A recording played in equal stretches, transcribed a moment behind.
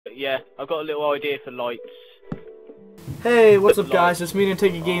Yeah, I've got a little idea for lights. Hey, what's up guys, it's me and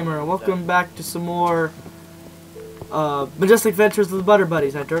Take a Gamer, and welcome back to some more Majestic Adventures of the Butter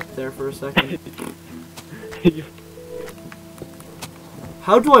Buddies. I derped there for a second.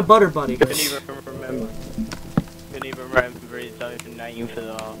 How do I butter buddy? Couldn't even remember his own name for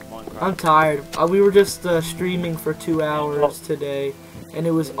the Minecraft. I'm tired. We were just streaming for 2 hours today, and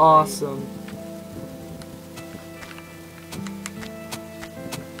it was awesome.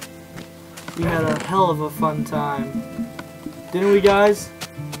 We had a hell of a fun time. Didn't we, guys?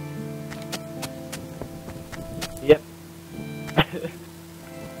 Yep.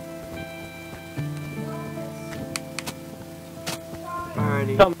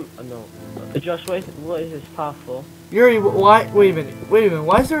 Alrighty. No. Josh, what is this path for? Yuri, why? Wait a minute.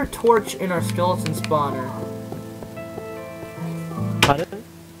 Why is there a torch in our skeleton spawner? Pardon?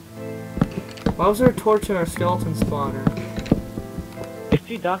 Why was there a torch in our skeleton spawner? It's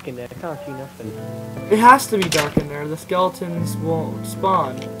too dark in there. I can't see nothing. It has to be dark in there. The skeletons won't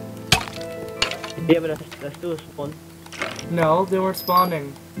spawn. Yeah, but that's still a spawn. No, they weren't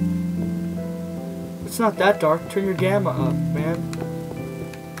spawning. It's not that dark. Turn your gamma up, man.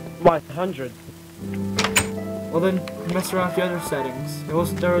 Why, 100? Well then, mess around with the other settings. It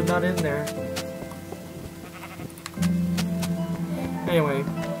wasn't. They were not in there. Anyway,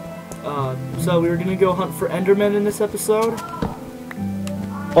 so we were gonna go hunt for Endermen in this episode.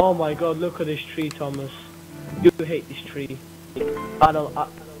 Oh my god, look at this tree, Thomas. You hate this tree.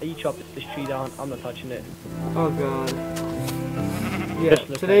 You chop this tree down, I'm not touching it. Oh god. Yeah,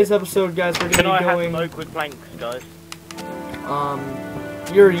 today's episode, guys, we're gonna be going... Can I have some oak with planks, guys?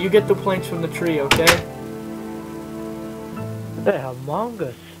 Yuri, you get the planks from the tree, okay? They're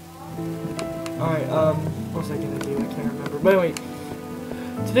humongous. Alright, what was I gonna do? I can't remember. But anyway,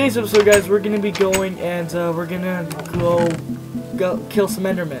 today's episode, guys, we're gonna be going and, we're gonna go kill some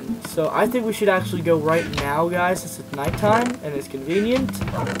Endermen. So I think we should actually go right now, guys. It's at nighttime and it's convenient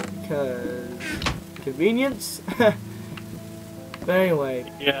because convenience. But anyway,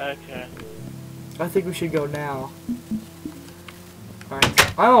 yeah, okay. I think we should go now. All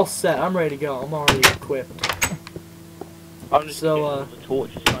right, I'm all set. I'm ready to go. I'm already equipped. I'm just the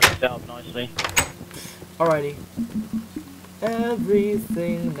torches set up nicely. Alrighty.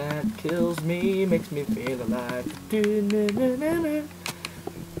 Everything that kills me makes me feel alive.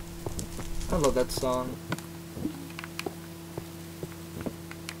 I love that song.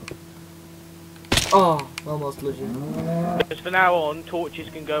 Oh, almost legit. Because from now on, torches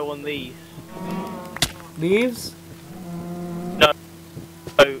can go on these. Leaves? No.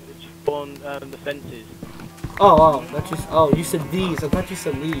 It's on the fences. Oh, that just. Oh, you said these. I thought you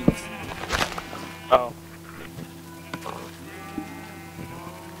said leaves. Oh.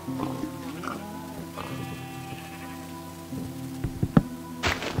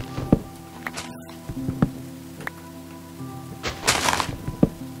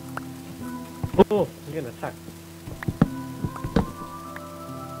 Oh, I'm getting attacked.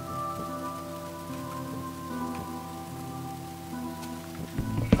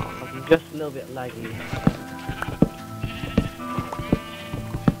 I'm just a little bit laggy.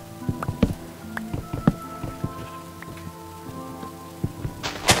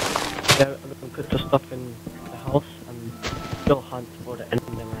 Yeah, I'm gonna put the stuff in the house and go hunt for the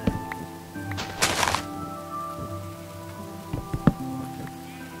Enderman.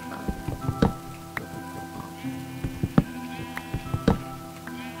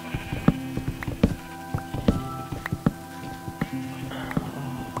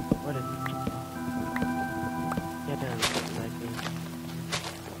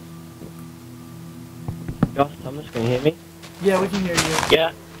 Josh, Thomas, can you hear me? Yeah, we can hear you.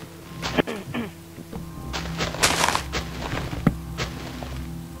 Yeah.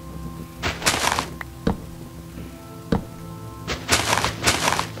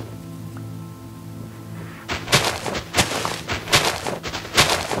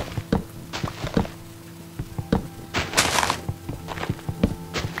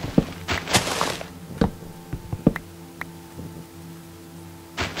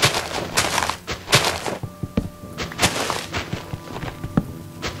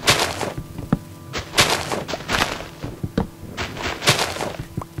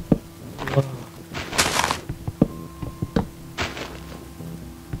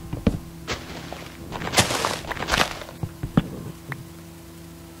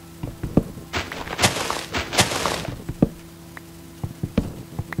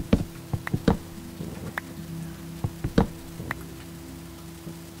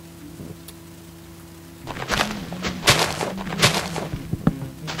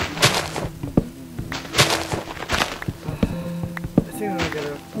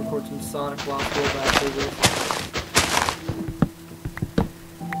 record some Sonic Lost World after this.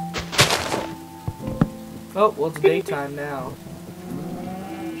 Oh, well, it's daytime now.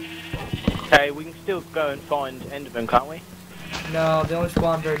 Okay, we can still go and find Enderman, can't we? No, they only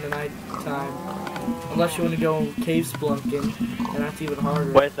spawn during the night time. Unless you want to go cave spelunking, and that's even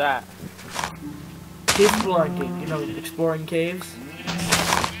harder. Where's that? Cave spelunking, you know, exploring caves.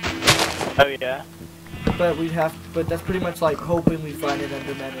 Oh yeah. But that's pretty much like hoping we find an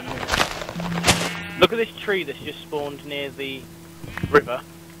Enderman in there. Look at this tree that's just spawned near the river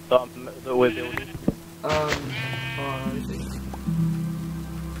that we're building. Let me see.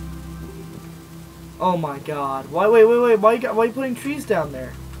 Oh my god. Wait, why are you putting trees down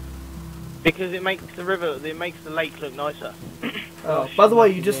there? Because it makes the lake look nicer. Oh, by the way,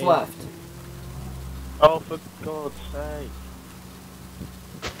 you just left. Oh, for God's sake.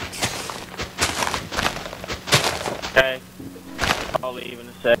 Okay. I'll leave in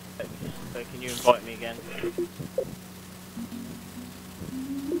a sec. So can you invite me again?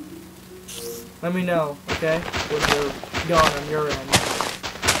 Let me know, okay? When you're gone on your end.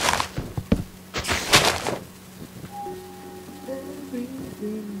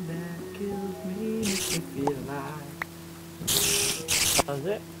 Everything that kills me makes me feel alive. How's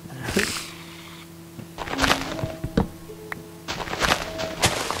it?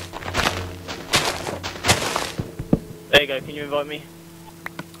 There you go, can you invite me?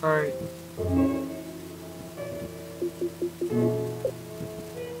 Alright.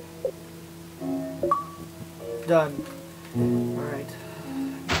 Done. Alright.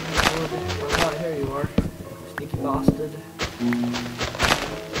 Oh, here you are. Sneaky bastard.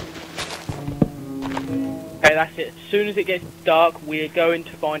 Okay, that's it. As soon as it gets dark, we're going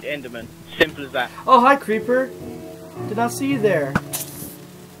to find Enderman. Simple as that. Oh, hi, Creeper. Did not see you there.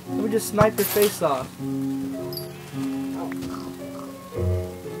 Let me just snipe your face off.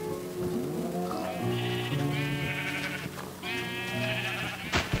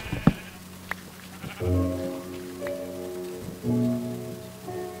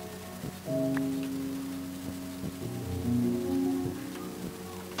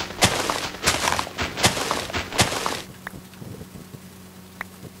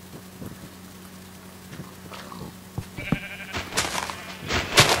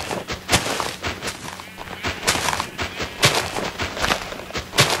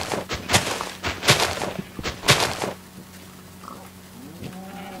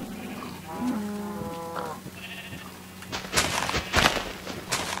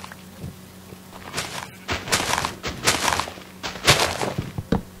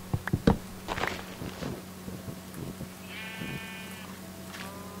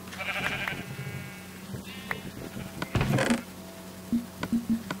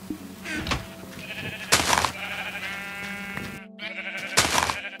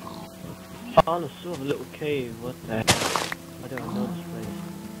 On a sort of a little cave, what the heck? I don't know this place.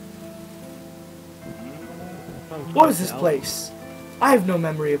 What is this place? I have no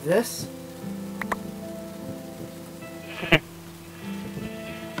memory of this.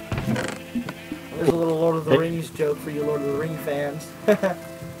 There's a little Lord of the Rings joke for you Lord of the Ring fans.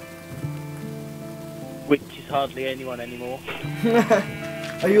 Which is hardly anyone anymore.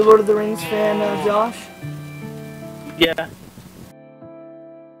 Are you a Lord of the Rings fan, Josh? Yeah.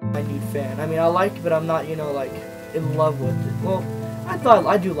 Minute fan. I mean, I like it, but I'm not, you know, like, in love with it. Well,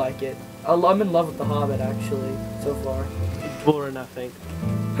 I do like it. I'm in love with The Hobbit, actually, so far. It's boring, I think.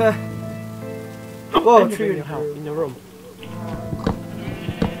 Whoa, Enderman tree in your house, in your room.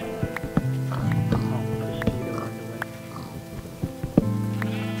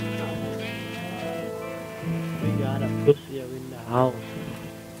 We got a pussy in the house.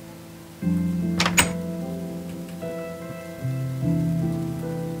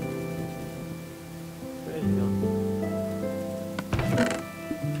 Where's he gone?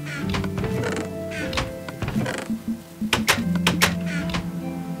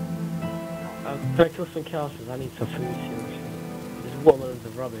 Can I kill some cows? I need some food, seriously. There's watermelons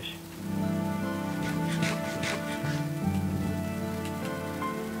of rubbish.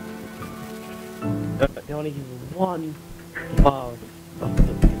 They only give me one bar of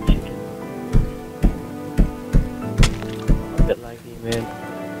the chicken. I'm a bit laggy, man.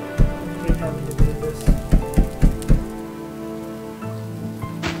 Pretty happy to do this.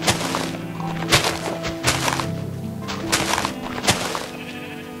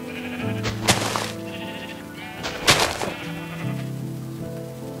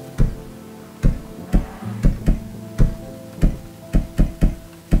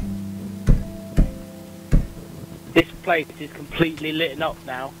 This place is completely lit up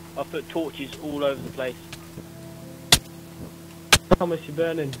now. I've put torches all over the place. Thomas, you're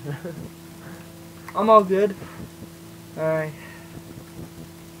burning. I'm all good. Alright.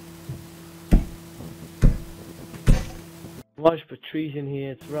 Why should put trees in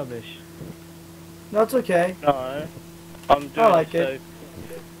here? It's rubbish. No, it's okay. No, I'm doing I like it.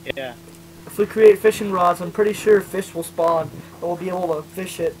 So, yeah. If we create fishing rods, I'm pretty sure fish will spawn, and we'll be able to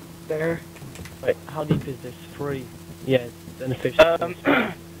fish it there. Wait, how deep is this? 3. Yeah, then the fish.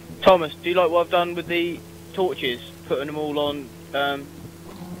 Thomas, do you like what I've done with the torches? Putting them all on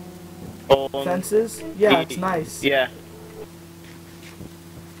Fences? Yeah, it's nice. Yeah.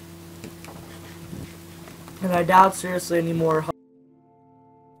 And I doubt seriously anymore.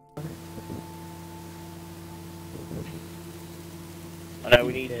 I know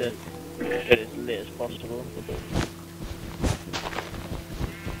we need to get it as lit as possible.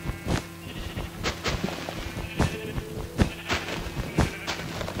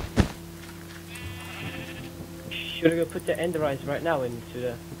 Should I go put the ender eyes right now into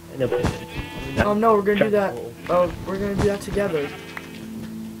the pit? Oh no, we're gonna do that. Oh, we're gonna do that together.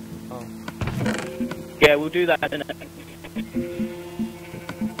 Oh. Yeah, we'll do that.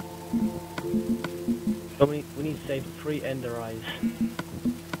 So we need to save 3 ender eyes.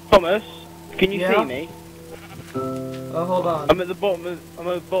 Thomas, can you Yeah? see me? Oh, hold on. I'm at the bottom of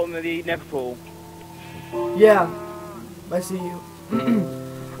the nether pool. Yeah, I see you.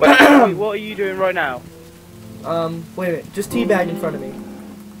 Wait, what are you doing right now? Wait a minute. Just teabag in front of me.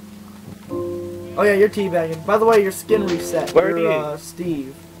 Oh yeah, you're teabagging. By the way, your skin reset. Where are you're, you?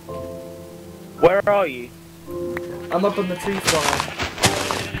 Steve. Where are you? I'm up on the tree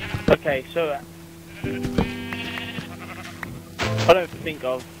farm. Okay, so I don't think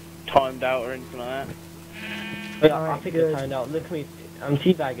I've timed out or anything like that. Wait, I Alright, think good. I timed out. Look at me. I'm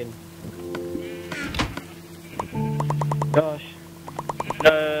teabagging. Gosh,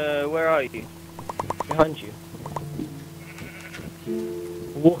 No, where are you? behind you.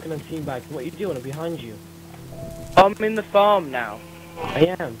 Walking on teabagging. What are you doing? I'm behind you. I'm in the farm now.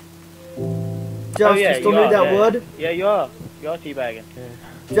 I am. Josh, yeah, you still you need are, that yeah. wood? Yeah, you are. You are teabagging.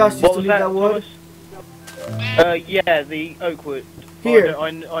 Yeah. Josh, you What still was need that wood? Thomas? Yeah, the oak wood. Here.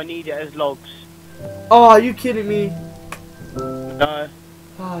 I need it as logs. Oh, are you kidding me? No.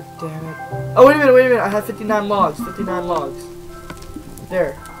 Oh, damn it. Oh, wait a minute. I have 59 logs. 59 logs.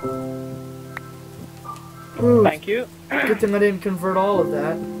 There. Ooh, Thank you. good thing I didn't convert all of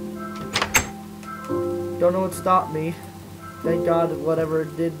that. Don't know what stopped me. Thank God whatever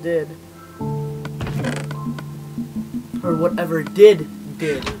it did. Or whatever did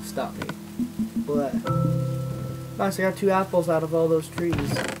stop me. But nice, I got 2 apples out of all those trees.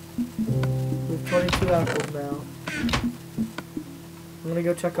 We have 22 apples now. I'm gonna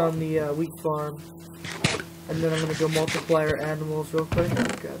go check on the wheat farm. And then I'm gonna go multiply our animals real quick.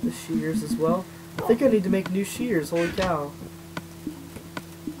 Got the shears as well. I think I need to make new shears, holy cow.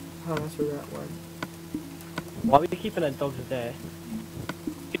 Oh, that's where that went. Why are we keeping our dogs there?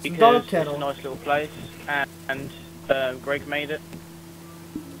 Because dog it's kennel. a nice little place, and Greg made it.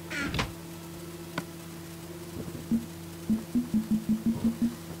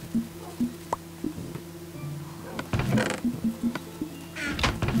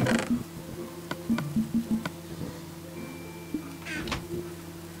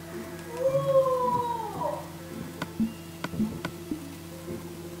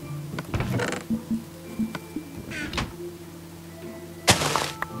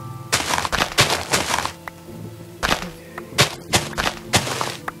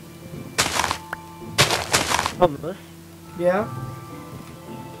 Thomas, Yeah?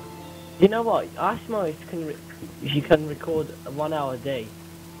 you know what? Ask Mo if you can record a 1 hour a day.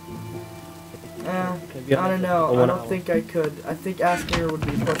 I Can be honest, don't know. or I 1 don't hour. think I could. I think asking her would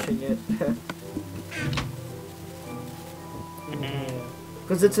be pushing it.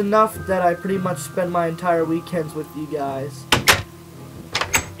 Because it's enough that I pretty much spend my entire weekends with you guys.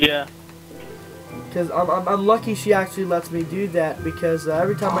 Yeah. Because I'm lucky she actually lets me do that, because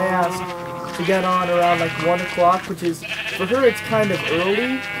every time I ask to get on around like 1 o'clock, which is, for her it's kind of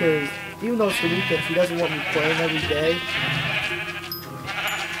early, because even though it's the weekend, she doesn't want me playing every day.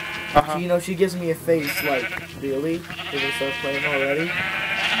 So, you know, she gives me a face like, really? Did we start playing already?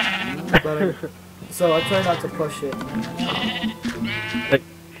 But so I try not to push it.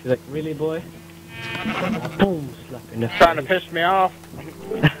 She's like, really, boy? Boom, slap in the Trying to face. piss me off.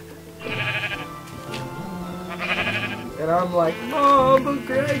 And I'm like, Mom, but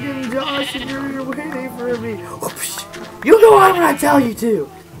Greg and Josh and you're waiting for me. Whoosh. You go on when I tell you to.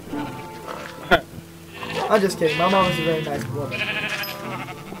 I'm just kidding. My mom is a very nice woman.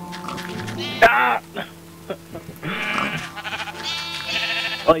 Ah!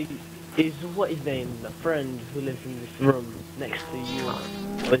 Oh, is what his name? A friend who lives in this room next to you.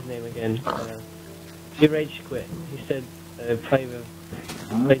 What's his name again? He rage quit. He said play with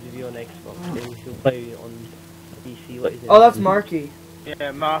you on Xbox. Then he'll play on PC. What is it? Oh, that's Marky.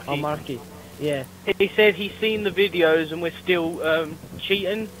 Yeah, Marky. Oh, Marky. Yeah. He said he's seen the videos and we're still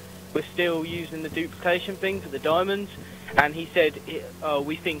cheating. We're still using the duplication thing for the diamonds. And he said,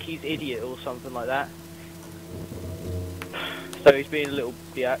 we think he's idiot or something like that. So he's being a little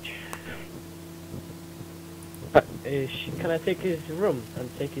biatch. Can I take his room and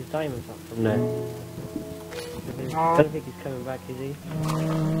take his diamonds out from there? I don't think he's coming back, is he?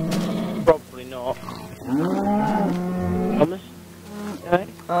 Probably not. Thomas? Alright?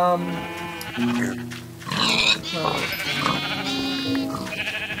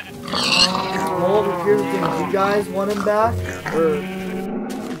 Well, here's the thing. Do you guys want him back? Or...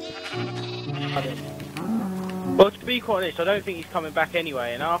 Well, to be quite honest, I don't think he's coming back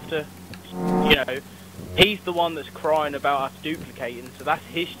anyway. And after, you know, he's the one that's crying about us duplicating, so that's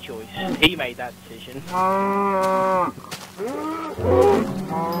his choice. He made that decision. You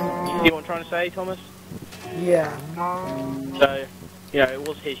see what I'm trying to say, Thomas? Yeah. So, you know, it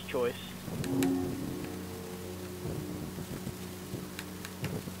was his choice.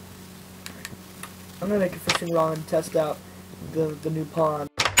 I'm gonna make a fishing rod and test out the new pond.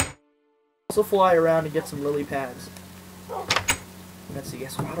 Also fly around and get some lily pads. Let's see,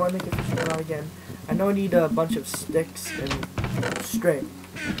 yes, how do I make a fishing rod again? I know I need a bunch of sticks and string.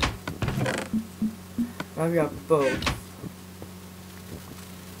 I've got both.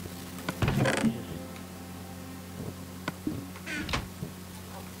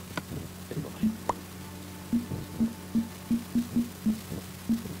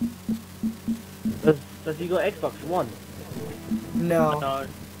 Does he got Xbox One? No. No.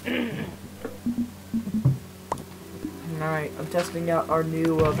 Alright, I'm testing out our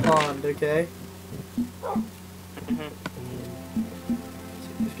new pond, okay? Mhm. So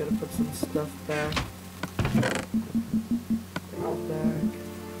just gotta put some stuff back. Back.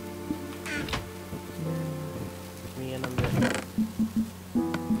 Me and I'm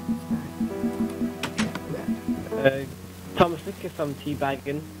Back. Thomas, look at some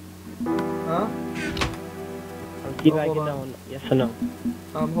teabagging. Huh? I'm teabagging hold on. down, yes or no?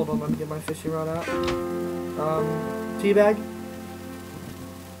 Hold on, let me get my fishing rod out. Teabag?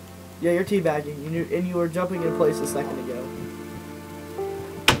 Yeah, you're teabagging, and you were jumping in place a second ago.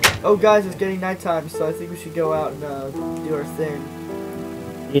 Oh, guys, it's getting nighttime, so I think we should go out and do our thing.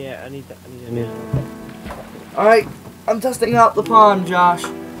 Yeah, I need a new one. Alright, I'm testing out the pond, Josh.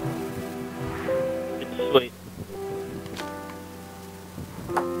 It's sweet.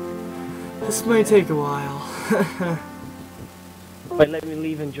 This may take a while. Wait, let me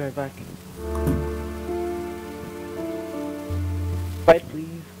leave and join back. Wait,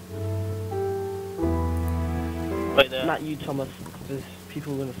 please. Wait there. Not you, Thomas, because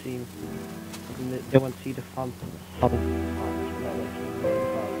people are gonna see me. And they want to see the fun.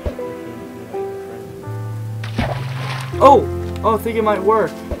 Oh! Oh, I think it might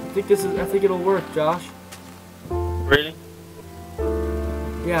work. I think it'll work, Josh. Really?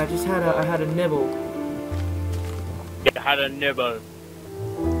 Yeah, I had a nibble. You had a nibble.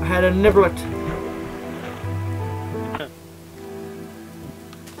 I had a nibblet.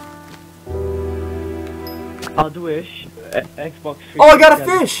 I'll do wish. Xbox 360. Oh, I got a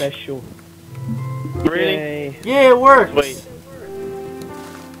fish! Special. Really? Yay. Yeah, it works. Sweet.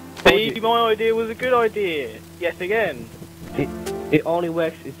 See, my idea was a good idea. Yes, again. It only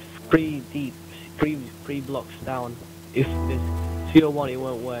works. It's 3 deep, 3 blocks down. If it's 2 or 1, it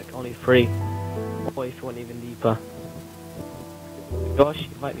won't work. Only 3. Or if you want even deeper. Josh,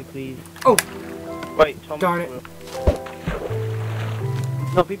 invite me, please. Oh, Wait, Thomas darn it. will.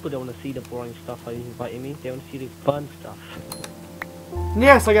 No, people don't want to see the boring stuff while you inviting me. They want to see the fun stuff.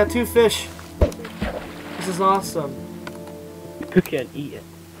 Yes, I got 2 fish. This is awesome. Cook it and eat it.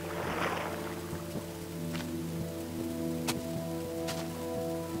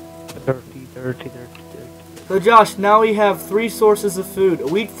 Dirty. So Josh, now we have 3 sources of food. A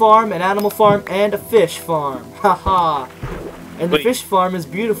wheat farm, an animal farm, and a fish farm. Haha. And the Wait. fish farm is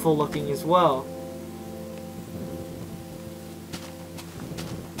beautiful looking as well.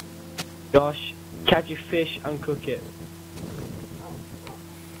 Josh, catch your fish and cook it.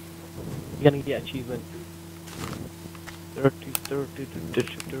 You're gonna get achievement. Dirty.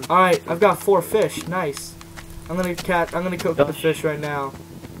 Alright, I've got 4 fish. Nice. I'm gonna cook the Josh. fish right now.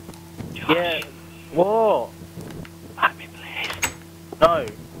 Yeah. What? Let me please. No,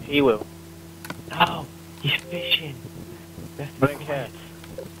 he will. No, he's fishing. I don't care.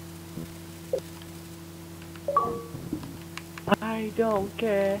 I don't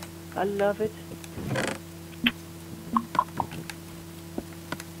care. I love it.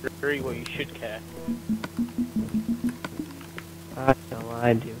 Really, what you should care. I know,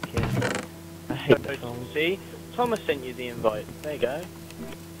 I do care. I hate the song. See, Thomas sent you the invite. There you go.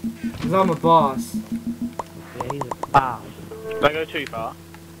 'Cause I'm a boss. Yeah, he's a boss. Don't go too far.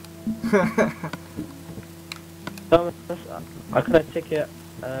 Thomas, I could take your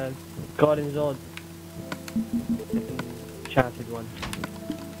Guardian Zord. Enchanted one.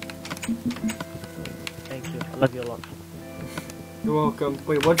 Thank you. I love you a lot. You're welcome.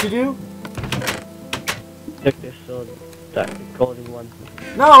 Wait, what'd you do? Take this sword. That golden one.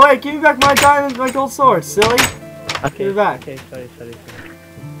 No, wait, give me back my diamond, my gold sword, silly. Okay, Give it back. Okay, sorry.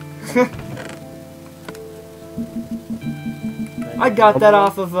 I got that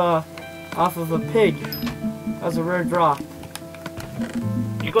off of a pig. That was a rare drop.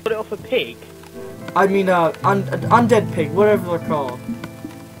 You got it off a pig? I mean, undead pig, whatever they're called.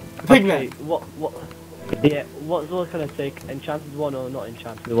 Pigman. Okay, what? Yeah, what sword can I take? Enchanted one or not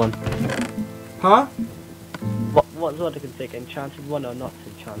enchanted one? Huh? What sword I can take? Enchanted one or not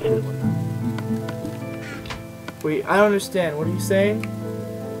enchanted one? Wait, I don't understand. What are you saying?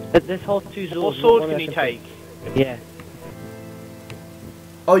 This whole two swords. What sword one can I you take? Yeah.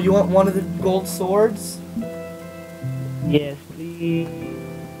 Oh, you want one of the gold swords? Yes, please.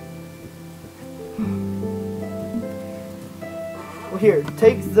 Well, here,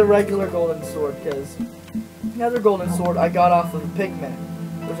 take the regular golden sword, because the other golden sword I got off of Pigman,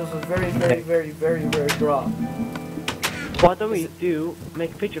 which was a very rare drop. What don't we do?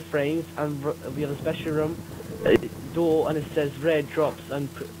 Make picture frames and we have a special room, door, and it says red drops, and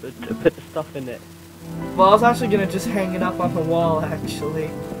put the stuff in it. Well, I was actually gonna just hang it up on the wall, actually.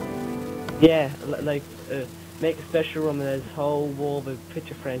 Yeah, like make a special room and there's a whole wall with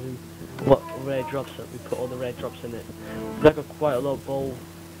picture frames and what red drops that we put all the red drops in it. It's like quite a lot of bowls.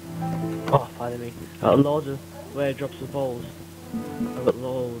 Oh, pardon me. Loads of red drops of bowls. I've got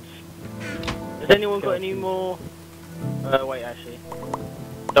loads. Has anyone got any more? Wait, actually.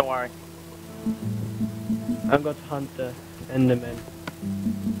 Don't worry. I'm going to hunt the Enderman.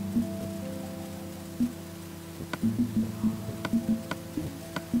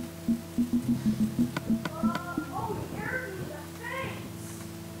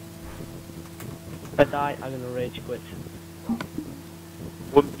 If I die, I'm gonna rage quit.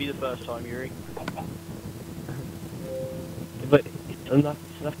 Wouldn't be the first time, Yuri. But it's not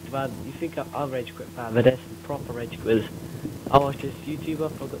bad. You think I'll rage quit bad, but there's some proper rage quitters. I watched this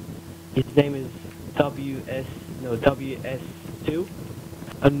YouTuber, his name is WS2,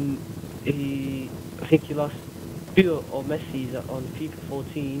 and I think he lost 2 or Messi's on FIFA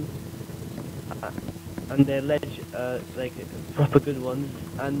 14, and they're like proper good ones,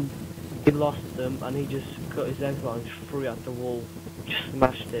 and he lost them, and he just cut his Xbox and threw it at the wall, just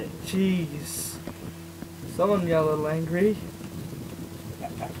smashed it. Jeez. Someone got a little angry.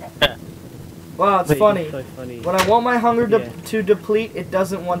 Wow, it's Wait, funny. It's so funny. When I want my hunger Yeah. to deplete, it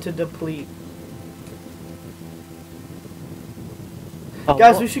doesn't want to deplete. Oh,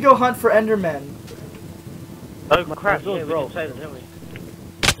 Guys, what? we should go hunt for Endermen. Oh crap, my yeah, we bro. did say that, didn't we?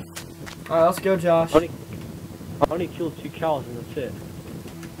 Alright, let's go, Josh. I only killed 2 cows and that's it.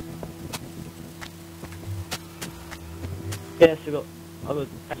 Yes, I got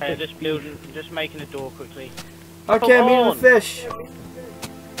Okay, just making a door quickly. Okay, I'm Come eating the on. fish.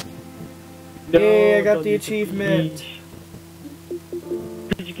 No, Yeah, I got don't the eat achievement. fish.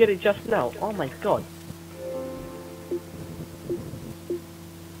 Did you get it just now? Oh my god.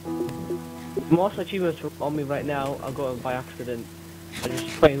 Most achievements on me right now, I got them by accident. I just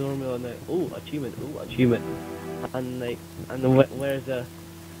play normal and like, ooh, achievement, and like, and then where's the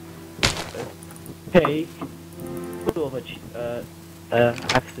cake? Full of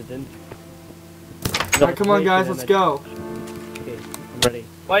accident. Alright, come on, guys, let's go. Okay, I'm ready.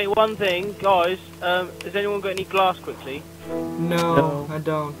 Wait, one thing, guys. Has anyone got any glass quickly? No, I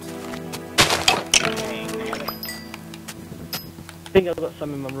don't. I think I've got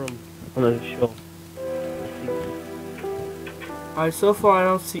some in my room. I'm not sure. Alright, so far I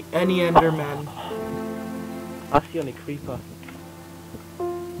don't see any Endermen. I see only creeper.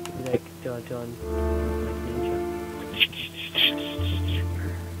 Like done. Like ninja.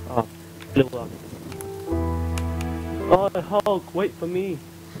 Oh, blew up. Oh, Hulk, wait for me.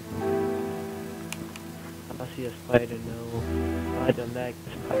 I see a spider. No, I don't like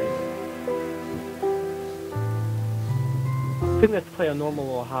the spider. I think let's play on normal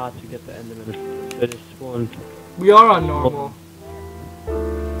or hard to get the Enderman. So just spawn. We are on normal.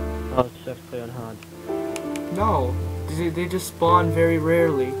 I'll just have to play on hard. No, they just spawn very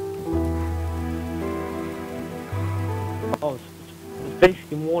rarely. Oh, it's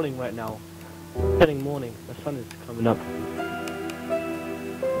basically more morning right now. It's turning morning. The sun is coming up.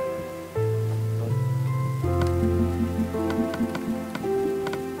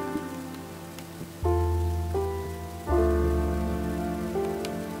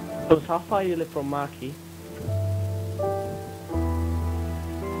 So how far you live from Marky?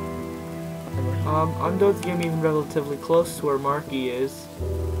 I'm going to get even relatively close to where Marky is.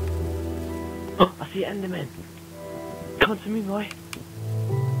 Oh, I see Enderman. Come to me, boy.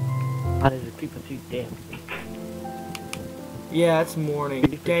 Ah, there's a creeper too. Damn. Yeah, it's morning.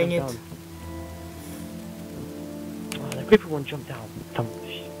 Creeper Dang it. jumped down. Oh, the creeper won't jump down. Dumb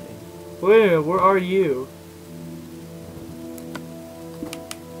shit thing. Wait a minute, where are you?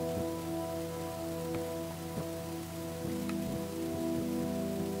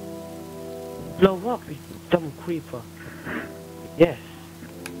 No, walk, you dumb creeper. Yes.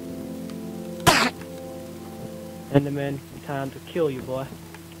 Enderman, time to kill you, boy.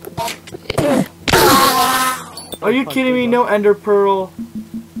 Are you kidding me? No ender pearl.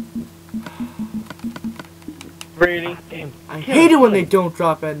 Really? Damn. I hate it when they don't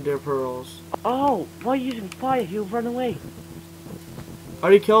drop ender pearls. Oh, why are you using fire? He'll run away. I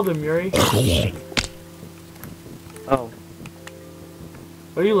already killed him, Yuri. Oh,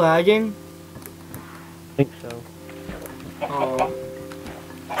 Are you lagging? I think so. Oh.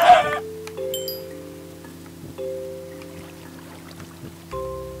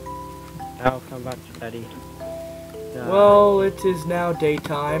 I'll come back to Betty. Well, it is now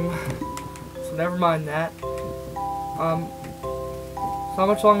daytime, so never mind that. So how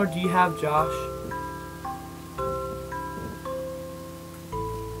much longer do you have, Josh?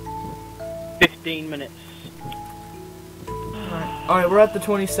 15 minutes. Alright, we're at the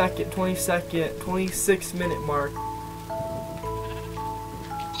 26 minute mark.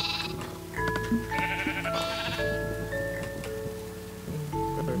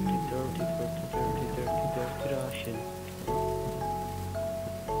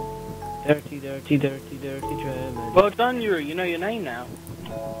 Dirty, dirty, dirty, dirty German. Well done, Yuri. You know your name now.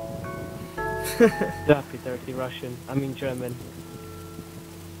 Dirty, dirty Russian. I mean German.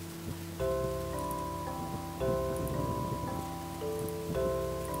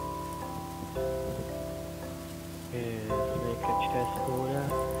 Yes, make a chest order.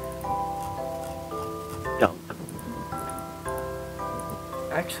 Dunk.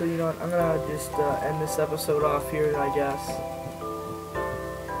 Actually, you know what? I'm gonna just end this episode off here, I guess.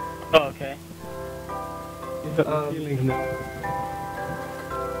 Oh, okay. You got the feeling now.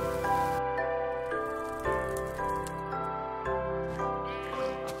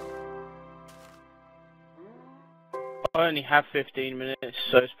 I only have 15 minutes,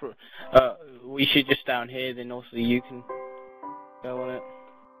 so it's we should just down here. Then also you can go on it.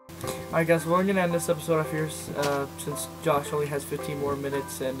 Alright guys, we're gonna end this episode off here since Josh only has 15 more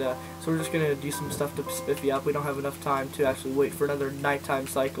minutes, and so we're just gonna do some stuff to spiffy up. We don't have enough time to actually wait for another nighttime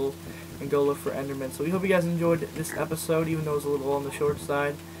cycle and go look for Enderman. So we hope you guys enjoyed this episode, even though it was a little on the short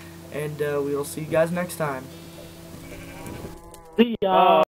side, and we will see you guys next time. See ya!